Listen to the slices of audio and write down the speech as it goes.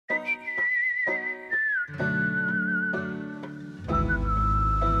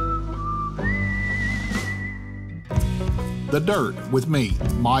The Dirt with me,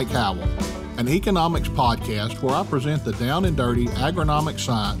 Mike Howell, an economics podcast where I present the down and dirty agronomic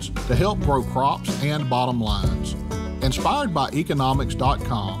science to help grow crops and bottom lines. Inspired by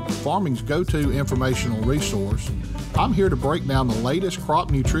economics.com, farming's go-to informational resource, I'm here to break down the latest crop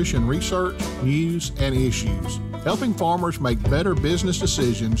nutrition research, news, and issues, helping farmers make better business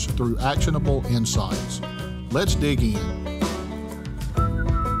decisions through actionable insights. Let's dig in.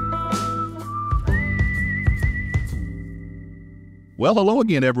 Well, hello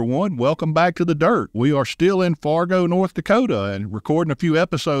again, everyone. Welcome back to The Dirt. We are still in Fargo, North Dakota, and recording a few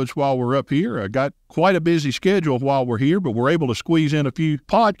episodes while we're up here. I got quite a busy schedule while we're here, but we're able to squeeze in a few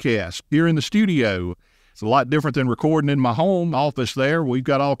podcasts here in the studio. It's a lot different than recording in my home office there. We've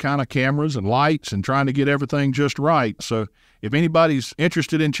got all kind of cameras and lights and trying to get everything just right. So if anybody's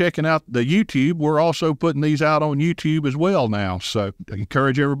interested in checking out the YouTube, we're also putting these out on YouTube as well now. So I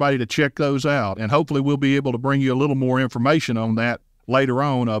encourage everybody to check those out, and hopefully we'll be able to bring you a little more information on that later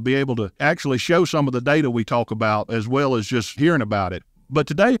on. I'll be able to actually show some of the data we talk about as well as just hearing about it. But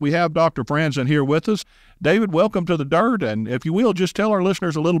today we have Dr. Franzen here with us. David, welcome to The Dirt. And if you will, just tell our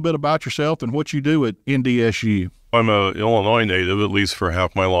listeners a little bit about yourself and what you do at NDSU. I'm an Illinois native, at least for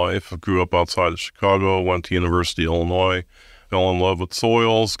half my life. I grew up outside of Chicago, went to University of Illinois, fell in love with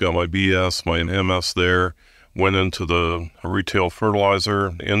soils, got my BS, my MS there. Went into the retail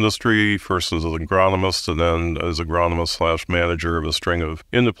fertilizer industry, first as an agronomist and then as agronomist/manager of a string of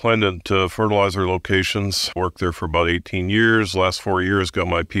independent fertilizer locations. Worked there for about 18 years. Last 4 years, got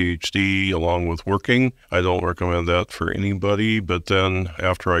my PhD along with working. I don't recommend that for anybody, but then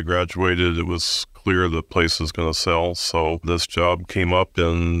after I graduated, it was clear the place is going to sell. So this job came up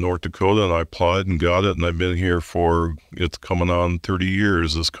in North Dakota and I applied and got it. And I've been here for, it's coming on 30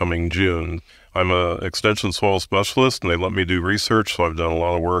 years this coming June. I'm an extension soil specialist and they let me do research. So I've done a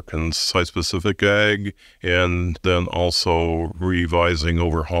lot of work in site-specific ag and then also revising,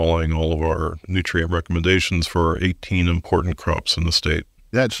 overhauling all of our nutrient recommendations for 18 important crops in the state.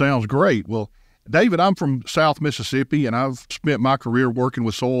 That sounds great. Well, David, I'm from South Mississippi, and I've spent my career working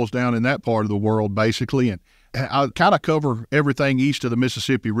with soils down in that part of the world, basically. And I kind of cover everything east of the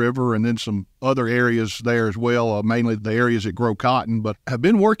Mississippi River and then some other areas there as well, mainly the areas that grow cotton. But I've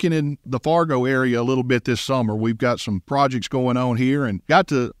been working in the Fargo area a little bit this summer. We've got some projects going on here and got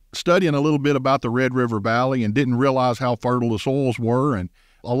to studying a little bit about the Red River Valley and didn't realize how fertile the soils were and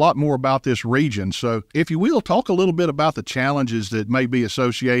a lot more about this region. So if you will, talk a little bit about the challenges that may be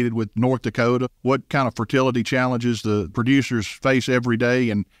associated with North Dakota, what kind of fertility challenges the producers face every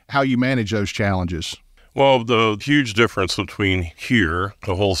day and how you manage those challenges. Well, the huge difference between here,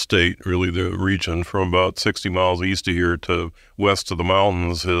 the whole state, really the region from about 60 miles east of here to west of the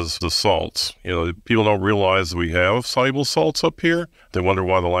mountains is the salts. You know, people don't realize that we have soluble salts up here. They wonder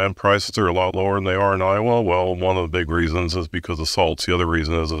why the land prices are a lot lower than they are in Iowa. Well, one of the big reasons is because of salts. The other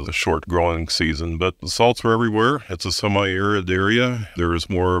reason is a short growing season. But the salts are everywhere. It's a semi-arid area. There is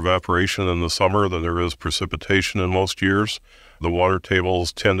more evaporation in the summer than there is precipitation in most years. The water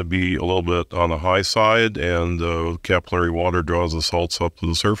tables tend to be a little bit on the high side, and capillary water draws the salts up to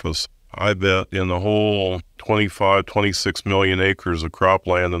the surface. I bet in the whole 25, 26 million acres of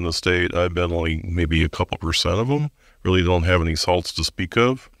cropland in the state, I bet only maybe a couple percent of them really don't have any salts to speak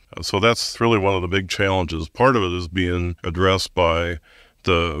of. So that's really one of the big challenges. Part of it is being addressed by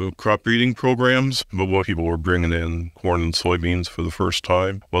the crop breeding programs, but what people were bringing in corn and soybeans for the first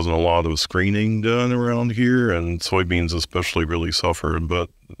time. Wasn't a lot of screening done around here, and soybeans especially really suffered, but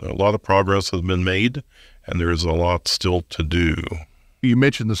a lot of progress has been made, and there's a lot still to do. You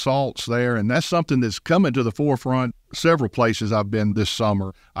mentioned the salts there, and that's something that's coming to the forefront several places I've been this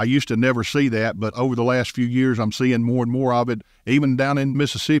summer. I used to never see that, but over the last few years, I'm seeing more and more of it, even down in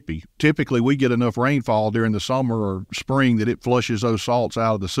Mississippi. Typically, we get enough rainfall during the summer or spring that it flushes those salts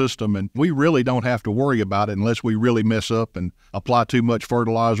out of the system, and we really don't have to worry about it unless we really mess up and apply too much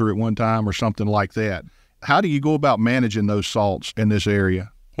fertilizer at one time or something like that. How do you go about managing those salts in this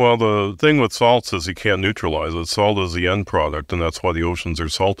area? Well, the thing with salts is you can't neutralize it. Salt is the end product, and that's why the oceans are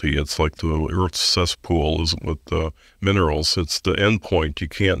salty. It's like the Earth's cesspool is with the minerals. It's the end point. You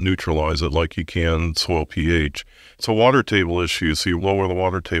can't neutralize it like you can soil pH. It's a water table issue, so you lower the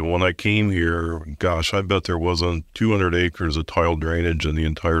water table. When I came here, gosh, I bet there wasn't 200 acres of tile drainage in the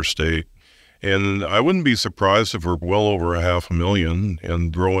entire state. And I wouldn't be surprised if we're well over 500,000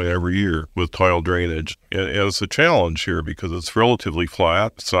 and growing every year with tile drainage. And it's a challenge here because it's relatively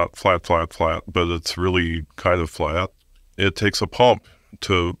flat. It's not flat, but it's really kind of flat. It takes a pump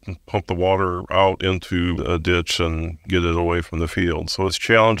to pump the water out into a ditch and get it away from the field. So it's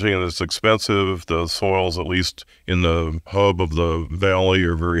challenging and it's expensive. The soils, at least in the hub of the valley,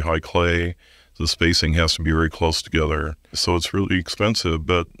 are very high clay. The spacing has to be very close together. So it's really expensive,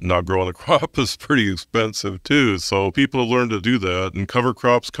 but not growing a crop is pretty expensive too. So people have learned to do that, and cover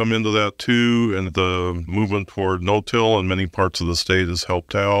crops come into that too. And the movement toward no-till in many parts of the state has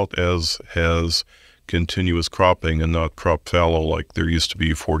helped out, as has continuous cropping and not crop fallow like there used to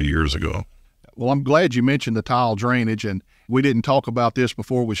be 40 years ago. Well, I'm glad you mentioned the tile drainage, and we didn't talk about this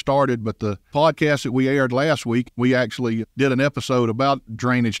before we started, but the podcast that we aired last week, we actually did an episode about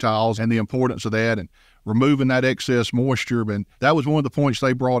drainage tiles and the importance of that and removing that excess moisture. And that was one of the points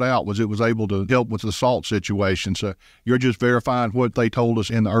they brought out, was it was able to help with the salt situation. So you're just verifying what they told us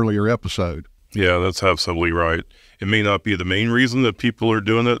in the earlier episode. Yeah, that's absolutely right. It may not be the main reason that people are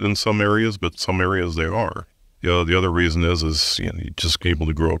doing it in some areas, but some areas they are. The other reason is you're just able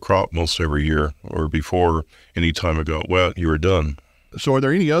to grow a crop most every year, or before any time it got wet, you were done. So are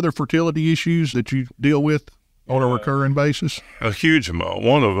there any other fertility issues that you deal with on a recurring basis? A huge amount.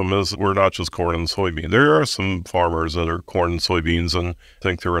 One of them is we're not just corn and soybean. There are some farmers that are corn and soybeans and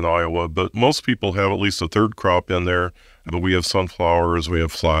think they're in Iowa, but most people have at least a third crop in there. But we have sunflowers, we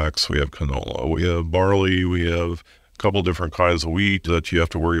have flax, we have canola, we have barley, we have couple different kinds of wheat that you have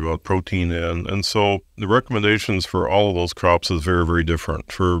to worry about protein in. And so the recommendations for all of those crops is very, very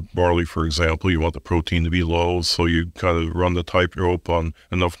different. For barley, for example, you want the protein to be low, so you kind of run the tightrope on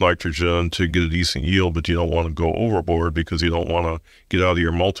enough nitrogen to get a decent yield, but you don't want to go overboard because you don't want to get out of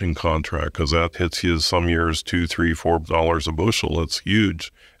your mulching contract, because that hits you some years $2, $3, $4 a bushel. That's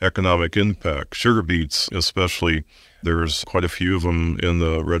huge economic impact. Sugar beets especially, there's quite a few of them in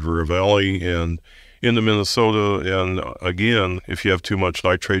the Red River Valley and into Minnesota. And again, if you have too much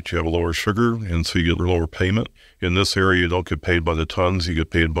nitrate, you have a lower sugar, and so you get a lower payment. In this area, you don't get paid by the tons, you get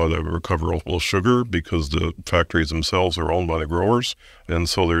paid by the recoverable sugar, because the factories themselves are owned by the growers. And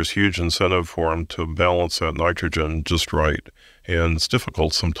so there's huge incentive for them to balance that nitrogen just right. And it's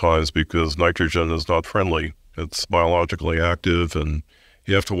difficult sometimes because nitrogen is not friendly. It's biologically active, and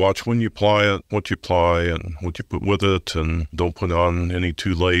you have to watch when you apply it, what you apply, and what you put with it, and don't put on any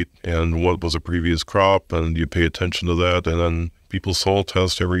too late, and what was a previous crop, and you pay attention to that. And then people soil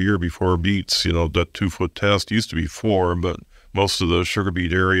test every year before beets. That 2-foot test used to be 4, but most of the sugar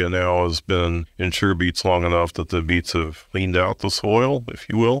beet area now has been in sugar beets long enough that the beets have cleaned out the soil, if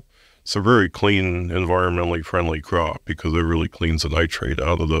you will. It's a very clean, environmentally friendly crop because it really cleans the nitrate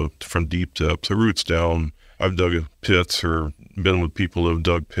out of the different deep depths. The roots down. I've dug pits or been with people who have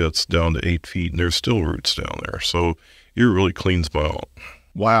dug pits down to 8 feet, and there's still roots down there. So it really cleans out.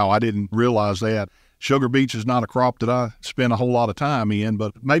 Wow, I didn't realize that. Sugar beets is not a crop that I spend a whole lot of time in,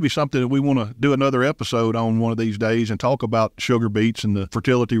 but maybe something that we want to do another episode on one of these days and talk about sugar beets and the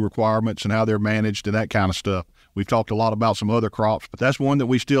fertility requirements and how they're managed and that kind of stuff. We've talked a lot about some other crops, but that's one that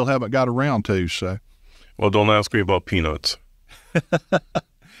we still haven't got around to. So, well, don't ask me about peanuts.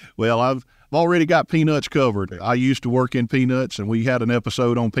 Well, I've already got peanuts covered. I used to work in peanuts, and we had an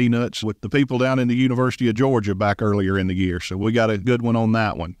episode on peanuts with the people down in the University of Georgia back earlier in the year. So we got a good one on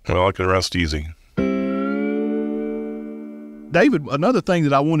that one. Well, I can rest easy. David, another thing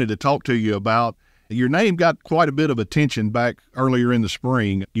that I wanted to talk to you about, your name got quite a bit of attention back earlier in the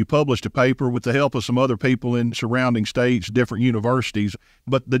spring. You published a paper with the help of some other people in surrounding states, different universities.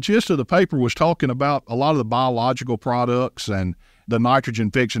 But the gist of the paper was talking about a lot of the biological products and the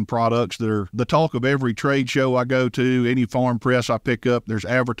nitrogen-fixing products that are the talk of every trade show I go to, any farm press I pick up, there's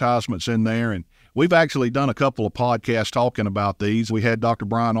advertisements in there. And we've actually done a couple of podcasts talking about these. We had Dr.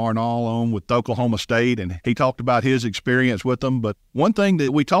 Brian Arnall on with Oklahoma State, and he talked about his experience with them. But one thing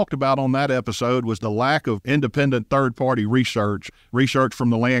that we talked about on that episode was the lack of independent third-party research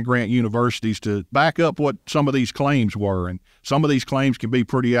from the land-grant universities to back up what some of these claims were. And some of these claims can be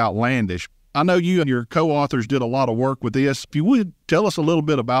pretty outlandish. I know you and your co-authors did a lot of work with this. If you would, tell us a little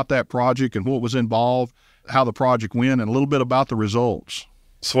bit about that project and what was involved, how the project went, and a little bit about the results.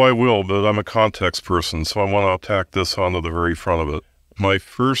 So I will, but I'm a context person, so I want to tack this onto the very front of it. My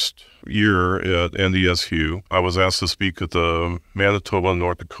first year at NDSU, I was asked to speak at the Manitoba and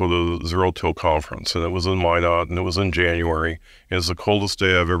North Dakota Zero Till Conference, and it was in Minot, and it was in January. It's the coldest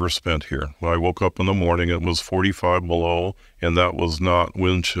day I've ever spent here. When I woke up in the morning, it was 45 below, and that was not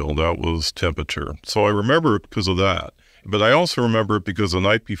wind chill, that was temperature. So I remember it because of that. But I also remember it because the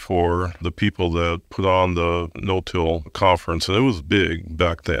night before, the people that put on the no-till conference, and it was big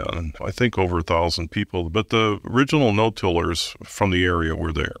back then, I think over 1,000 people, but the original no-tillers from the area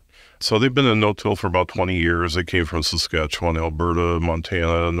were there. So they've been in no-till for about 20 years. They came from Saskatchewan, Alberta,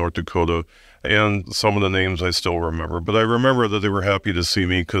 Montana, North Dakota. And some of the names I still remember. But I remember that they were happy to see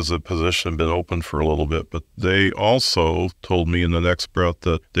me because the position had been open for a little bit. But they also told me in the next breath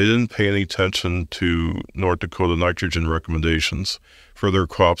that they didn't pay any attention to North Dakota nitrogen recommendations for their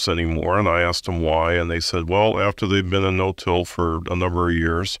crops anymore. And I asked them why. And they said, well, after they've been in no-till for a number of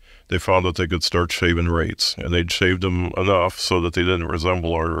years, they found that they could start shaving rates. And they'd shaved them enough so that they didn't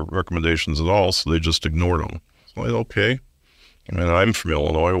resemble our recommendations at all. So they just ignored them. So like, okay. And I'm from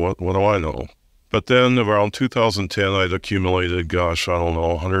Illinois, what do I know? But then around 2010, I'd accumulated,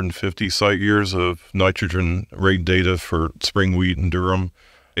 150 site years of nitrogen rate data for spring wheat and durum.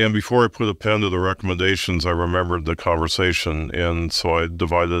 And before I put a pen to the recommendations, I remembered the conversation. And so I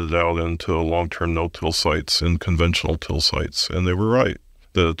divided it out into long-term no-till sites and conventional till sites. And they were right.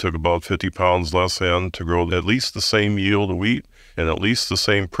 That it took about 50 pounds less N to grow at least the same yield of wheat and at least the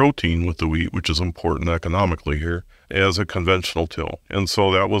same protein with the wheat, which is important economically here, as a conventional till. And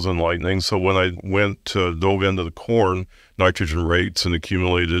so that was enlightening. So when I dove into the corn nitrogen rates and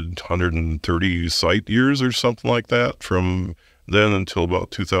accumulated 130 site years or something like that from then until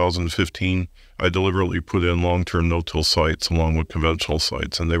about 2015, I deliberately put in long-term no-till sites along with conventional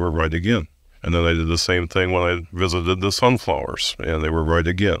sites, and they were right again. And then I did the same thing when I visited the sunflowers, and they were right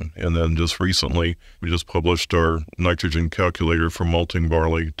again. And then just recently, we just published our nitrogen calculator for malting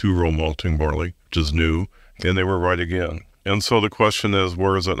barley, 2-row malting barley, which is new, and they were right again. And so the question is,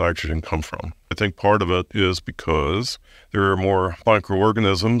 where does that nitrogen come from? I think part of it is because there are more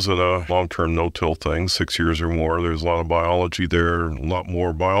microorganisms in a long-term no-till thing, 6 years or more. There's a lot of biology there, a lot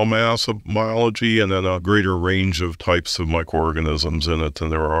more biomass of biology, and then a greater range of types of microorganisms in it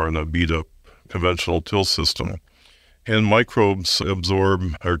than there are in a beat-up conventional till system. And microbes absorb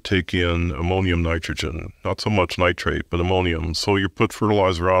or take in ammonium nitrogen, not so much nitrate, but ammonium. So you put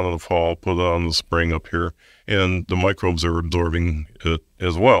fertilizer on in the fall, put it on in the spring up here, and the microbes are absorbing it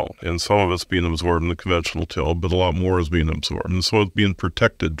as well. And some of it's being absorbed in the conventional till, but a lot more is being absorbed. And so it's being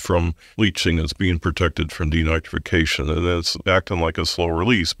protected from leaching, it's being protected from denitrification, and it's acting like a slow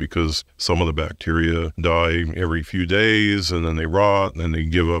release because some of the bacteria die every few days, and then they rot, and then they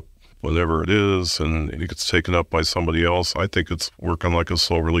give up whatever it is, and it gets taken up by somebody else. I think it's working like a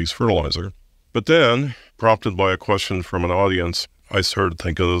slow-release fertilizer. But then, prompted by a question from an audience, I started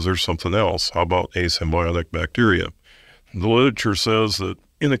thinking, is there something else? How about asymbiotic bacteria? The literature says that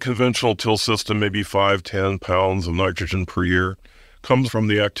in a conventional till system, maybe 5-10 pounds of nitrogen per year comes from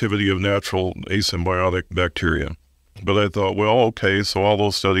the activity of natural asymbiotic bacteria. But I thought, well, okay, so all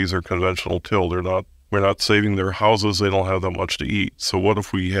those studies are conventional till. We're not saving their houses. They don't have that much to eat. So what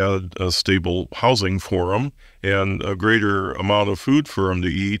if we had a stable housing for them and a greater amount of food for them to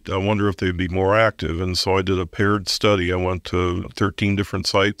eat? I wonder if they'd be more active. And so I did a paired study. I went to 13 different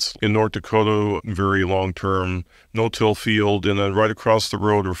sites in North Dakota, very long-term no-till field. And then right across the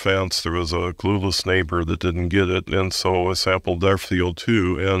road or fence, there was a clueless neighbor that didn't get it. And so I sampled their field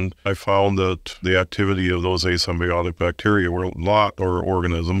too. And I found that the activity of those asymbiotic bacteria or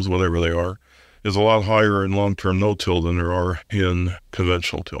organisms, whatever they are, is a lot higher in long-term no-till than there are in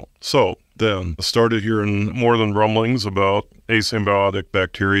conventional till. So then I started hearing more than rumblings about asymbiotic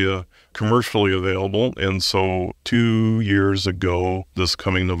bacteria commercially available. And so 2 years ago, this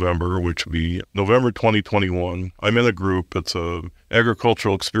coming November, which would be November 2021, I'm in a group. It's a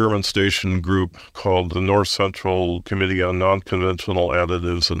agricultural experiment station group called the North Central Committee on Non-Conventional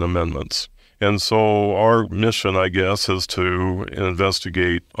Additives and Amendments. And so our mission, I guess, is to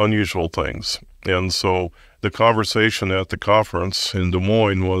investigate unusual things. And so the conversation at the conference in Des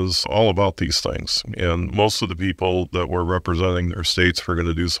Moines was all about these things. And most of the people that were representing their states were going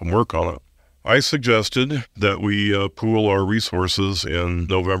to do some work on it. I suggested that we pool our resources in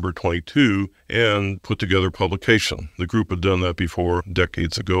November 22 and put together a publication. The group had done that before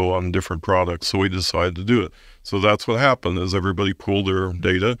decades ago on different products, so we decided to do it. So that's what happened, is everybody pooled their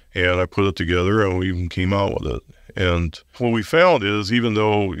data, and I put it together, and we even came out with it. And what we found is, even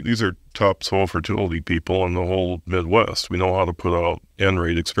though these are top soil fertility people in the whole Midwest, we know how to put out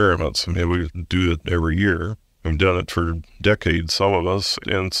N-rate experiments. I mean, we do it every year. We've done it for decades, some of us.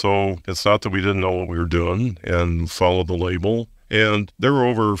 And so it's not that we didn't know what we were doing and follow the label. And there were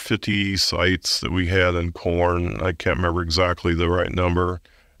over 50 sites that we had in corn. I can't remember exactly the right number.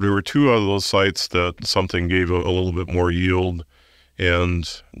 There were 2 out of those sites that something gave a little bit more yield,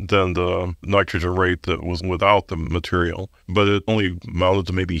 and then the nitrogen rate that was without the material. But it only amounted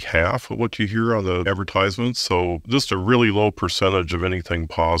to maybe half of what you hear on the advertisements. So just a really low percentage of anything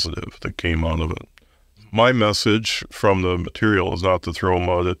positive that came out of it. My message from the material is not to throw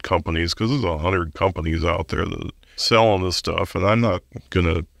mud at companies, because there's 100 companies out there that selling this stuff, and I'm not going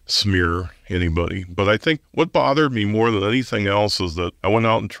to smear anybody. But I think what bothered me more than anything else is that I went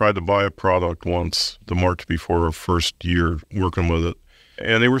out and tried to buy a product once the March before our first year working with it,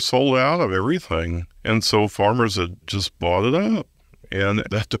 and they were sold out of everything. And so farmers had just bought it up. And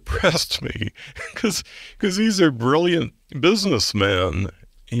that depressed me because these are brilliant businessmen,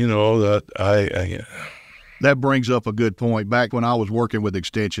 That brings up a good point. Back when I was working with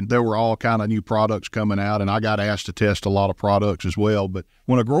Extension, there were all kind of new products coming out, and I got asked to test a lot of products as well. But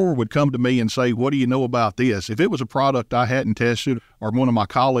when a grower would come to me and say, what do you know about this? If it was a product I hadn't tested or one of my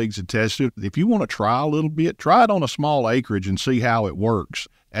colleagues had tested, if you want to try a little bit, try it on a small acreage and see how it works.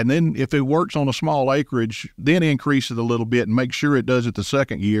 And then if it works on a small acreage, then increase it a little bit and make sure it does it the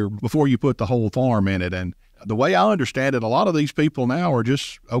second year before you put the whole farm in it. And the way I understand it, a lot of these people now are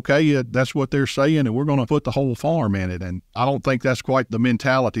just, okay, that's what they're saying, and we're going to put the whole farm in it. And I don't think that's quite the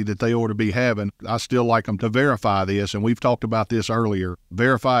mentality that they ought to be having. I still like them to verify this, and we've talked about this earlier.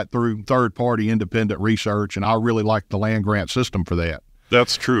 Verify it through third-party independent research, and I really like the land grant system for that.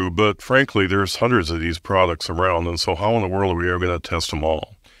 That's true, but frankly, there's hundreds of these products around, and so how in the world are we ever going to test them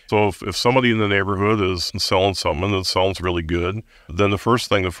all? So if somebody in the neighborhood is selling something that sounds really good, then the first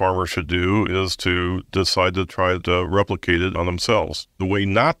thing the farmer should do is to decide to try to replicate it on themselves. The way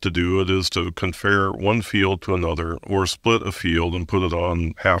not to do it is to compare one field to another or split a field and put it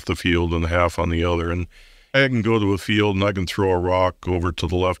on half the field and half on the other. And I can go to a field and I can throw a rock over to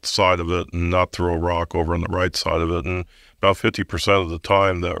the left side of it and not throw a rock over on the right side of it. And about 50% of the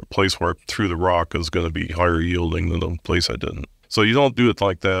time, the place where I threw the rock is going to be higher yielding than the place I didn't. So you don't do it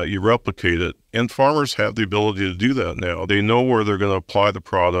like that. You replicate it. And farmers have the ability to do that now. They know where they're going to apply the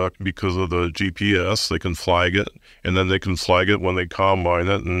product because of the GPS. They can flag it, and then they can flag it when they combine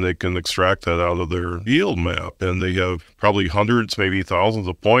it, and they can extract that out of their yield map. And they have probably hundreds, maybe thousands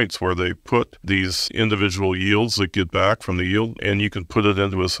of points where they put these individual yields that get back from the yield, and you can put it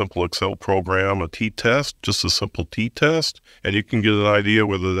into a simple Excel program, a t-test, just a simple t-test, and you can get an idea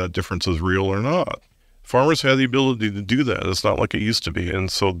whether that difference is real or not. Farmers have the ability to do that. It's not like it used to be.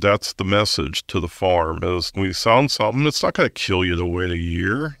 And so that's the message to the farm is when you sound something, it's not going to kill you to wait a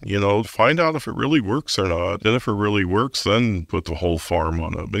year. Find out if it really works or not. Then if it really works, then put the whole farm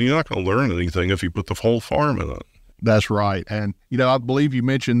on it. But you're not going to learn anything if you put the whole farm in it. That's right. And, I believe you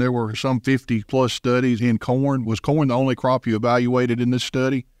mentioned there were some 50-plus studies in corn. Was corn the only crop you evaluated in this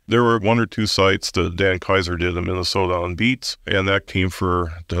study? There were one or two sites that Dan Kaiser did in Minnesota on beets, and that came to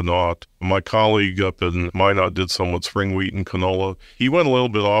naught. My colleague up in Minot did some with spring wheat and canola. He went a little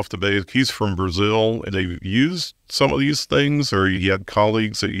bit off the base. He's from Brazil, and they used some of these things, or he had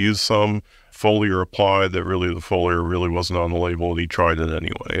colleagues that used some foliar applied that really the foliar really wasn't on the label, and he tried it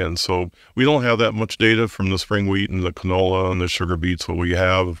anyway. And so we don't have that much data from the spring wheat and the canola and the sugar beets. What we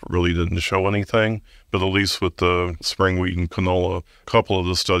have really didn't show anything. But at least with the spring wheat and canola, a couple of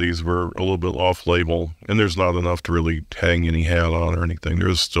the studies were a little bit off-label, and there's not enough to really hang any hat on or anything.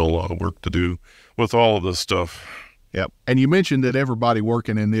 There's still a lot of work to do with all of this stuff. Yep. And you mentioned that everybody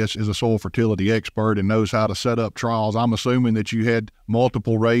working in this is a soil fertility expert and knows how to set up trials. I'm assuming that you had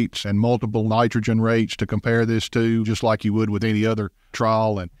multiple rates and multiple nitrogen rates to compare this to, just like you would with any other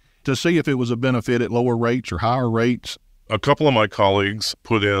trial, and to see if it was a benefit at lower rates or higher rates. A couple of my colleagues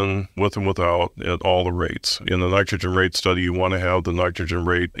put in with and without at all the rates. In the nitrogen rate study, you want to have the nitrogen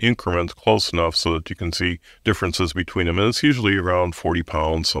rate increment close enough so that you can see differences between them. And it's usually around 40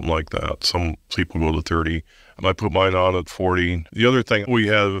 pounds, something like that. Some people go to 30. I put mine on at 40. The other thing, we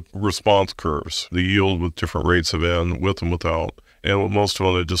have response curves, the yield with different rates of N, with and without. And with most of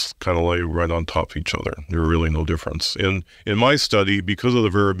them, they just kind of lay right on top of each other. There's really no difference. In my study, because of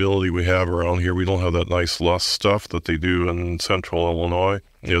the variability we have around here, we don't have that nice lust stuff that they do in central Illinois.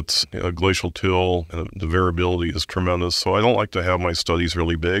 It's a glacial till, and the variability is tremendous. So I don't like to have my studies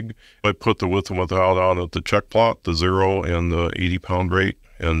really big. I put the with and without on at the check plot, the 0 and the 80-pound rate,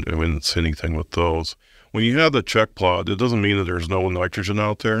 and I mean, it's anything with those. When you have the check plot, it doesn't mean that there's no nitrogen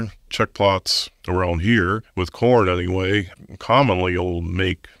out there. Check plots around here, with corn anyway, commonly will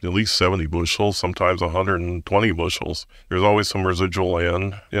make at least 70 bushels, sometimes 120 bushels. There's always some residual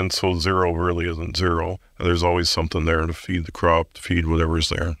N, and so 0 really isn't 0. There's always something there to feed the crop, to feed whatever's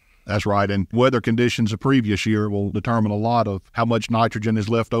there. That's right. And weather conditions the previous year will determine a lot of how much nitrogen is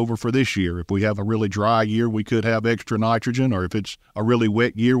left over for this year. If we have a really dry year, we could have extra nitrogen, or if it's a really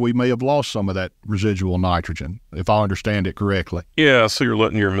wet year, we may have lost some of that residual nitrogen, if I understand it correctly. Yeah, so you're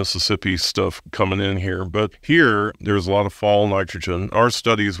letting your Mississippi stuff coming in here. But here, there's a lot of fall nitrogen. Our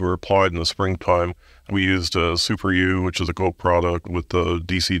studies were applied in the springtime. We used Super U, which is a co-product with the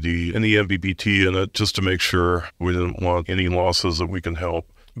DCD and the MBBT in it, just to make sure we didn't want any losses that we can help.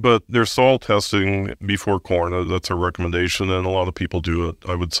 But there's soil testing before corn. That's a recommendation, and a lot of people do it.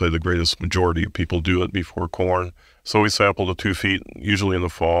 I would say the greatest majority of people do it before corn. So we sample the 2 feet, usually in the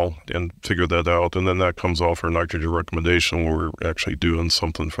fall, and figure that out. And then that comes off our nitrogen recommendation where we're actually doing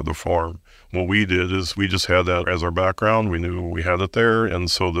something for the farm. What we did is we just had that as our background. We knew we had it there. And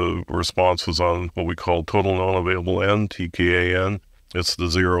so the response was on what we call total known available N, TKAN. It's the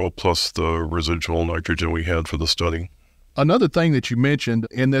 0 plus the residual nitrogen we had for the study. Another thing that you mentioned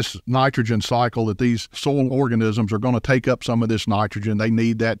in this nitrogen cycle, that these soil organisms are going to take up some of this nitrogen. They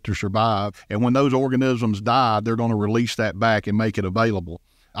need that to survive. And when those organisms die, they're going to release that back and make it available.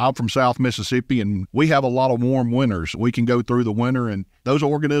 I'm from South Mississippi, and we have a lot of warm winters. We can go through the winter, and those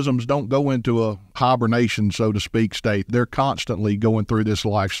organisms don't go into a hibernation, so to speak, state. They're constantly going through this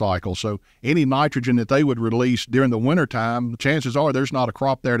life cycle. So any nitrogen that they would release during the wintertime, chances are there's not a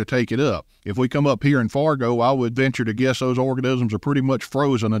crop there to take it up. If we come up here in Fargo, I would venture to guess those organisms are pretty much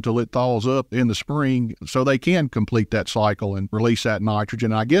frozen until it thaws up in the spring so they can complete that cycle and release that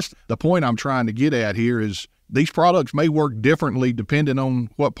nitrogen. I guess the point I'm trying to get at here is these products may work differently depending on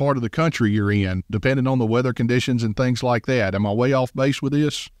what part of the country you're in, depending on the weather conditions and things like that. Am I way off base with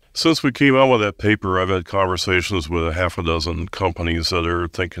this? Since we came out with that paper, I've had conversations with a half a dozen companies that are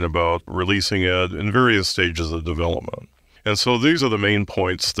thinking about releasing it in various stages of development. And so these are the main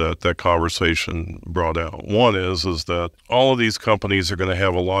points that that conversation brought out. One is that all of these companies are going to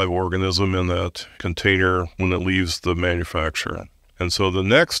have a live organism in that container when it leaves the manufacturer. And so the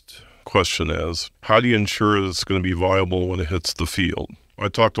next question is, how do you ensure that it's going to be viable when it hits the field? I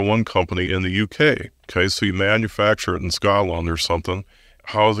talked to one company in the UK. Okay, so you manufacture it in Scotland or something.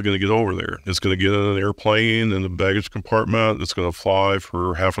 How is it going to get over there? It's going to get in an airplane in the baggage compartment. It's going to fly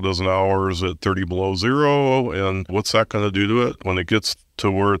for half a dozen hours at 30 below zero. And what's that going to do to it? When it gets to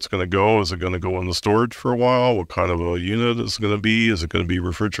where it's going to go, is it going to go in the storage for a while? What kind of a unit is it going to be? Is it going to be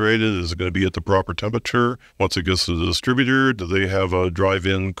refrigerated? Is it going to be at the proper temperature? Once it gets to the distributor, do they have a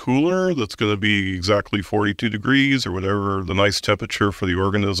drive-in cooler that's going to be exactly 42 degrees or whatever the nice temperature for the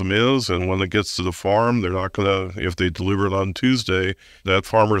organism is? And when it gets to the farm, they're not going to, if they deliver it on Tuesday, that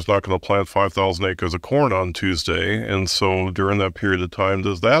farmer is not going to plant 5,000 acres of corn on Tuesday. And so during that period of time,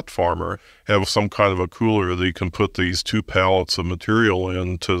 does that farmer have some kind of a cooler that he can put these 2 pallets of material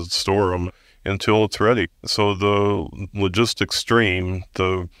in to store them until it's ready? So the logistics stream,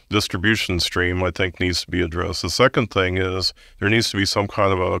 the distribution stream, I think needs to be addressed. The second thing is there needs to be some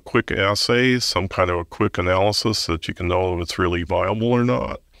kind of a quick assay, some kind of a quick analysis that you can know if it's really viable or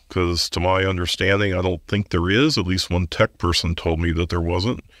not. Because to my understanding, I don't think there is. At least one tech person told me that there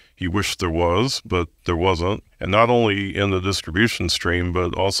wasn't. He wished there was, but there wasn't. And not only in the distribution stream,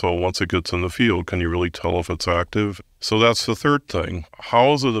 but also once it gets in the field, can you really tell if it's active? So that's the third thing.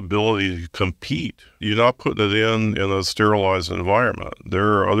 How is it ability to compete? You're not putting it in a sterilized environment.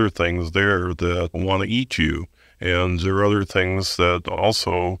 There are other things there that want to eat you. And there are other things that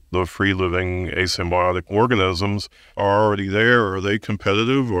also the free-living asymbiotic organisms are already there. Are they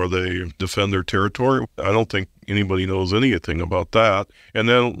competitive or they defend their territory? I don't think anybody knows anything about that. And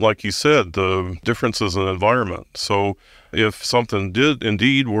then, like you said, the differences in environment. So if something did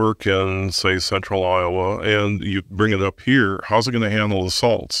indeed work in, say, central Iowa, and you bring it up here, how's it going to handle the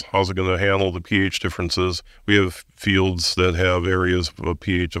salts? How's it going to handle the pH differences? We have fields that have areas of a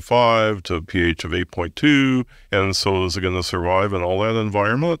pH of 5 to a pH of 8.2, and so is it going to survive in all that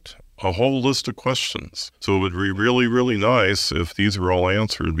environment? A whole list of questions. So it would be really, really nice if these were all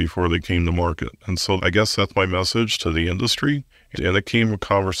answered before they came to market. And so I guess that's my message to the industry. And it came with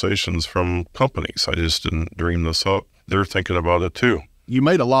conversations from companies. I just didn't dream this up. They're thinking about it too. You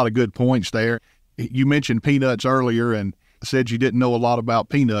made a lot of good points there. You mentioned peanuts earlier and said you didn't know a lot about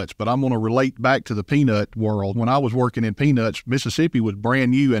peanuts, but I'm going to relate back to the peanut world. When I was working in peanuts, Mississippi was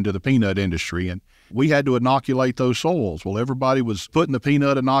brand new into the peanut industry, and we had to inoculate those soils. Well, everybody was putting the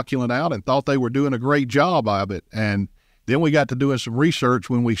peanut inoculant out and thought they were doing a great job of it. And then we got to doing some research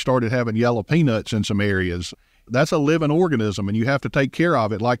when we started having yellow peanuts in some areas. That's a living organism, and you have to take care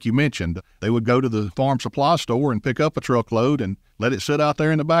of it, like you mentioned. They would go to the farm supply store and pick up a truckload and let it sit out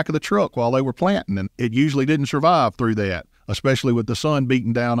there in the back of the truck while they were planting, and it usually didn't survive through that, especially with the sun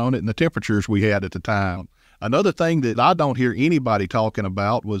beating down on it and the temperatures we had at the time. Another thing that I don't hear anybody talking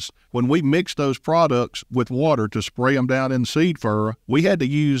about was when we mixed those products with water to spray them down in seed furrow, we had to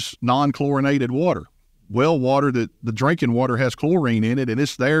use non-chlorinated water. Well water, that the drinking water has chlorine in it, and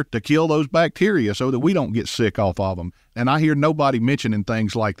it's there to kill those bacteria so that we don't get sick off of them. And I hear nobody mentioning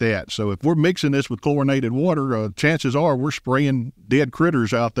things like that. So if we're mixing this with chlorinated water, chances are we're spraying dead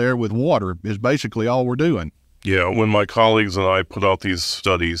critters out there with water is basically all we're doing. Yeah, when my colleagues and I put out these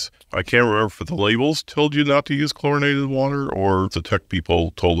studies, I can't remember if the labels told you not to use chlorinated water or the tech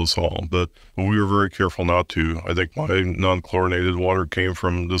people told us all, but we were very careful not to. I think my non-chlorinated water came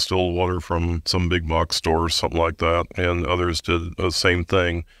from distilled water from some big box store or something like that, and others did the same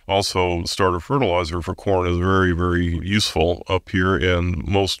thing. Also, starter fertilizer for corn is very, very useful up here, and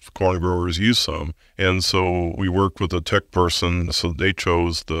most corn growers use some. And so we worked with a tech person, so they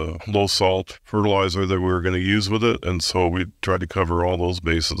chose the low salt fertilizer that we were going to use with it, and so we tried to cover all those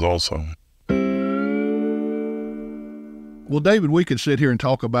bases also. Well, David, we could sit here and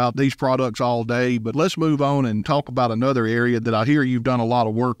talk about these products all day, but let's move on and talk about another area that I hear you've done a lot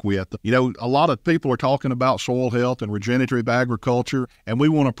of work with. You know, a lot of people are talking about soil health and regenerative agriculture, and we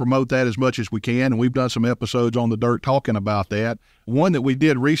want to promote that as much as we can, and we've done some episodes on The Dirt talking about that. One that we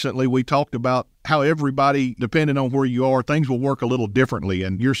did recently, we talked about how everybody, depending on where you are, things will work a little differently,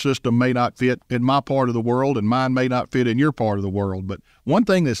 and your system may not fit in my part of the world, and mine may not fit in your part of the world. But one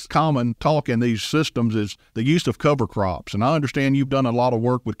thing that's common talk in these systems is the use of cover crops, and I understand you've done a lot of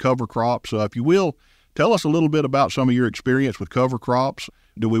work with cover crops. If you will, tell us a little bit about some of your experience with cover crops.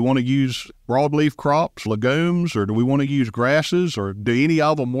 Do we want to use broadleaf crops, legumes, or do we want to use grasses, or do any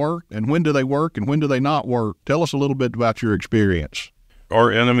of them work? And when do they work and when do they not work? Tell us a little bit about your experience.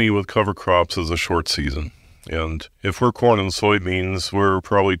 Our enemy with cover crops is a short season. And if we're corn and soybeans, we're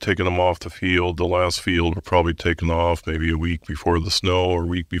probably taking them off the field. The last field we're probably taking off maybe a week before the snow or a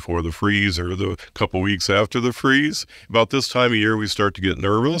week before the freeze or the couple weeks after the freeze. About this time of year, we start to get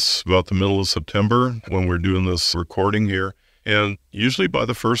nervous about the middle of September when we're doing this recording here. And usually by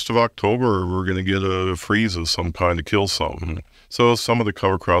the 1st of October, we're going to get a freeze of some kind to kill something. So some of the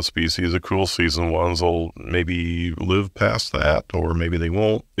cover crop species, the cool season ones, will maybe live past that, or maybe they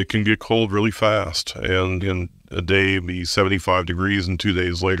won't. It can get cold really fast, and in a day it'll be 75 degrees, and 2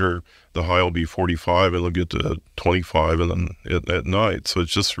 days later the high will be 45, and it'll get to 25 and then at night. So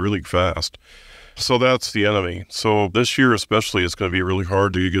it's just really fast. So that's the enemy. So this year especially, it's going to be really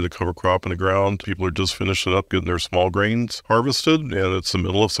hard to get a cover crop in the ground. People are just finishing up getting their small grains harvested, and it's the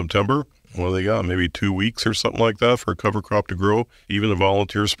middle of September. Well, they got maybe 2 weeks or something like that for a cover crop to grow, even a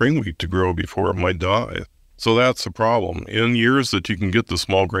volunteer spring wheat to grow before it might die. So that's the problem. In years that you can get the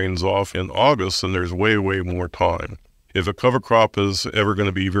small grains off in August, then there's way, way more time. If a cover crop is ever going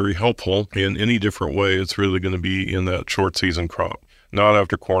to be very helpful in any different way, it's really going to be in that short season crop. Not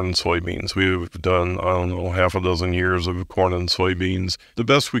after corn and soybeans. We've done, half a dozen years of corn and soybeans. The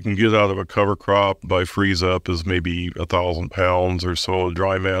best we can get out of a cover crop by freeze up is maybe 1,000 pounds or so of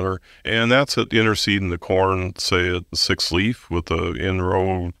dry matter. And that's at interseeding the corn, say at 6 leaf with an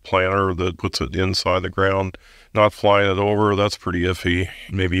in-row planter that puts it inside the ground. Not flying it over, that's pretty iffy.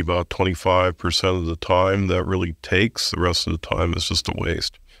 Maybe about 25% of the time that really takes. The rest of the time is just a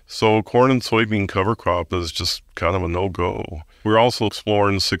waste. So corn and soybean cover crop is just kind of a no-go. We're also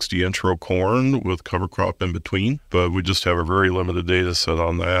exploring 60-inch row corn with cover crop in between, but we just have a very limited data set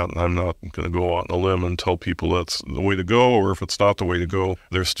on that. And I'm not going to go out on a limb and tell people that's the way to go, or if it's not the way to go,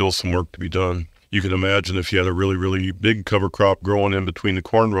 there's still some work to be done. You can imagine if you had a really, really big cover crop growing in between the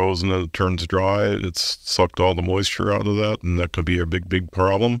corn rows and then it turns dry, it's sucked all the moisture out of that, and that could be a big, big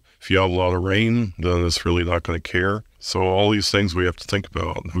problem. If you have a lot of rain, then it's really not going to care. So all these things we have to think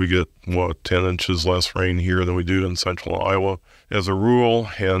about. We get, 10 inches less rain here than we do in central Iowa as a rule,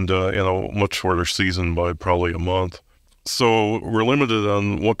 and in a much shorter season by probably a month. So we're limited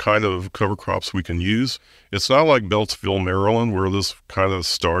on what kind of cover crops we can use. It's not like Beltsville, Maryland, where this kind of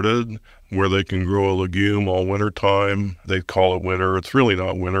started, where they can grow a legume all winter time. They call it winter. It's really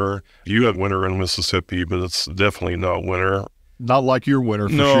not winter. You have winter in Mississippi, but it's definitely not winter. Not like your winter,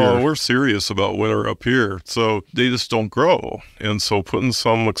 for sure. No, we're serious about winter up here. So they just don't grow. And so putting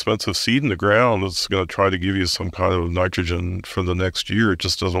some expensive seed in the ground that's going to try to give you some kind of nitrogen for the next year, it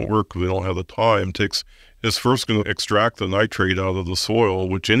just doesn't work. We don't have the time. It's first going to extract the nitrate out of the soil,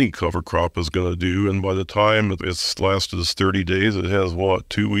 which any cover crop is going to do. And by the time it's lasted us 30 days, it has,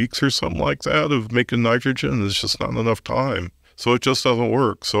 2 weeks or something like that of making nitrogen. It's just not enough time. So it just doesn't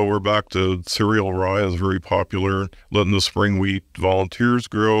work. So we're back to cereal rye is very popular. Letting the spring wheat volunteers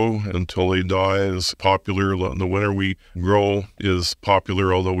grow until they die is popular. Letting the winter wheat grow is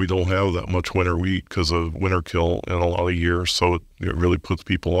popular, although we don't have that much winter wheat because of winter kill in a lot of years. So it really puts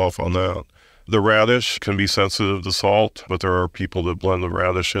people off on that. The radish can be sensitive to salt, but there are people that blend the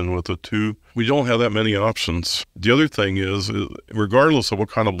radish in with it too. We don't have that many options. The other thing is, regardless of what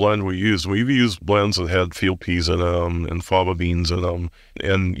kind of blend we use, we've used blends that had field peas in them and fava beans in them.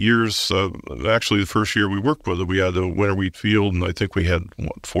 And actually the first year we worked with it, we had a winter wheat field, and I think we had,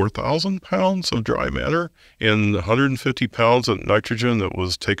 4,000 pounds of dry matter and 150 pounds of nitrogen that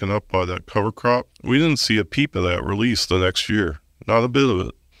was taken up by that cover crop. We didn't see a peep of that released the next year, not a bit of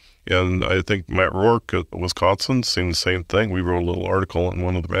it. And I think Matt Rourke at Wisconsin seen the same thing. We wrote a little article in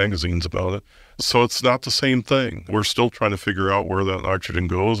one of the magazines about it. So it's not the same thing. We're still trying to figure out where that nitrogen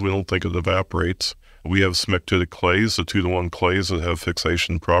goes. We don't think it evaporates. We have smectitic clays, the 2-to-1 clays that have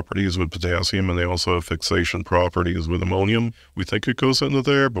fixation properties with potassium, and they also have fixation properties with ammonium. We think it goes into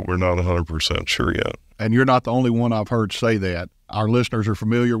there, but we're not 100% sure yet. And you're not the only one I've heard say that. Our listeners are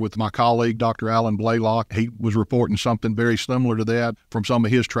familiar with my colleague, Dr. Alan Blaylock. He was reporting something very similar to that from some of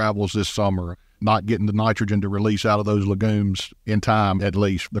his travels this summer, not getting the nitrogen to release out of those legumes in time, at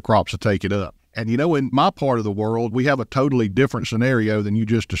least, the crops to take it up. And in my part of the world, we have a totally different scenario than you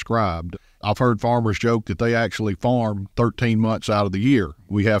just described. I've heard farmers joke that they actually farm 13 months out of the year.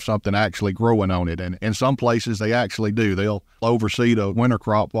 We have something actually growing on it. And in some places, they actually do. They'll overseed a winter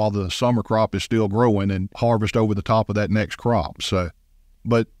crop while the summer crop is still growing and harvest over the top of that next crop.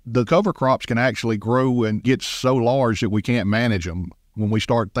 But the cover crops can actually grow and get so large that we can't manage them. When we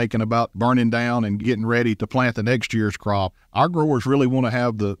start thinking about burning down and getting ready to plant the next year's crop, our growers really want to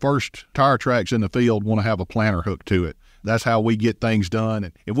have the first tire tracks in the field want to have a planter hook to it. That's how we get things done.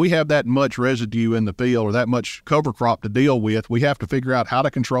 And if we have that much residue in the field or that much cover crop to deal with, we have to figure out how to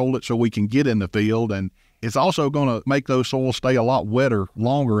control it so we can get in the field. And it's also going to make those soils stay a lot wetter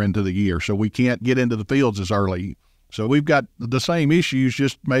longer into the year, so we can't get into the fields as early. So we've got the same issues,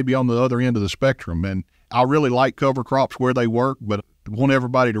 just maybe on the other end of the spectrum. And I really like cover crops where they work, but I want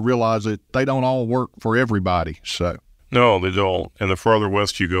everybody to realize that they don't all work for everybody. No, they don't. And the farther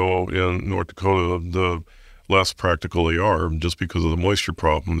west you go in North Dakota, the less practical they are, just because of the moisture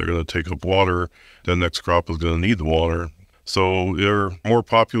problem. They're going to take up water. The next crop is going to need the water. So they're more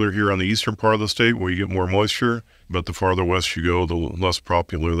popular here on the eastern part of the state where you get more moisture, but the farther west you go, the less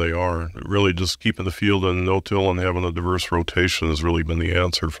popular they are. Really just keeping the field in no-till and having a diverse rotation has really been the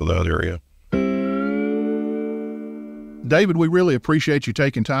answer for that area. David, we really appreciate you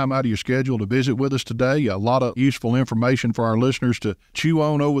taking time out of your schedule to visit with us today. A lot of useful information for our listeners to chew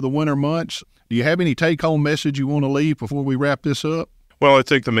on over the winter months. Do you have any take-home message you want to leave before we wrap this up? Well, I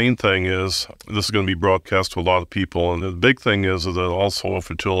think the main thing is this is going to be broadcast to a lot of people. And the big thing is that all soil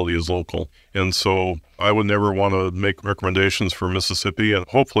fertility is local. And so I would never want to make recommendations for Mississippi, and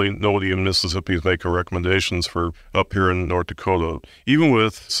hopefully nobody in Mississippi is making recommendations for up here in North Dakota. Even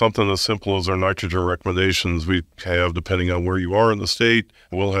with something as simple as our nitrogen recommendations, we have, depending on where you are in the state,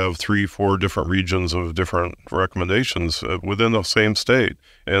 we'll have 3-4 different regions of different recommendations within the same state.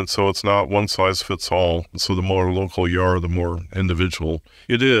 And so it's not one size fits all. So the more local you are, the more individual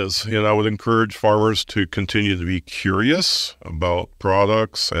it is. And I would encourage farmers to continue to be curious about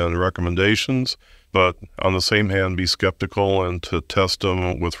products and recommendations, but on the same hand, be skeptical and to test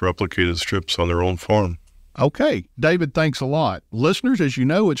them with replicated strips on their own farm. Okay. David, thanks a lot. Listeners, as you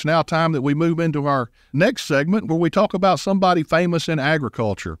know, it's now time that we move into our next segment where we talk about somebody famous in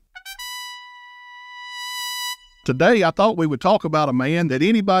agriculture. Today, I thought we would talk about a man that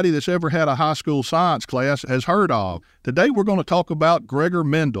anybody that's ever had a high school science class has heard of. Today, we're going to talk about Gregor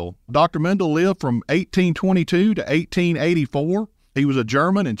Mendel. Dr. Mendel lived from 1822 to 1884. He was a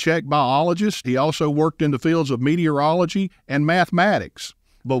German and Czech biologist. He also worked in the fields of meteorology and mathematics.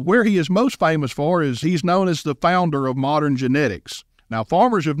 But where he is most famous for is he's known as the founder of modern genetics. Now,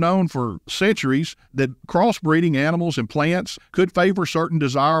 farmers have known for centuries that crossbreeding animals and plants could favor certain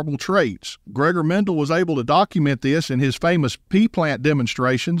desirable traits. Gregor Mendel was able to document this in his famous pea plant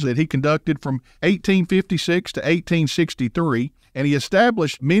demonstrations that he conducted from 1856 to 1863, and he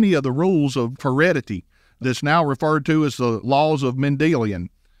established many of the rules of heredity that's now referred to as the laws of Mendelian.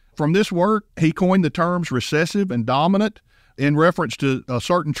 From this work, he coined the terms recessive and dominant in reference to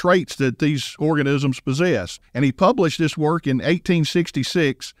certain traits that these organisms possess. And he published this work in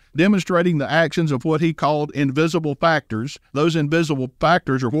 1866, demonstrating the actions of what he called invisible factors. Those invisible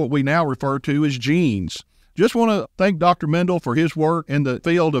factors are what we now refer to as genes. Just want to thank Dr. Mendel for his work in the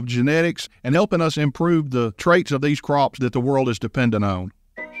field of genetics and helping us improve the traits of these crops that the world is dependent on.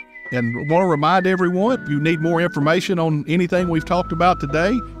 And I want to remind everyone, if you need more information on anything we've talked about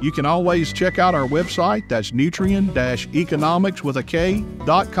today, you can always check out our website. That's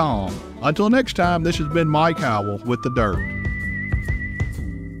nutrient-economics.com. Until next time, this has been Mike Howell with The Dirt.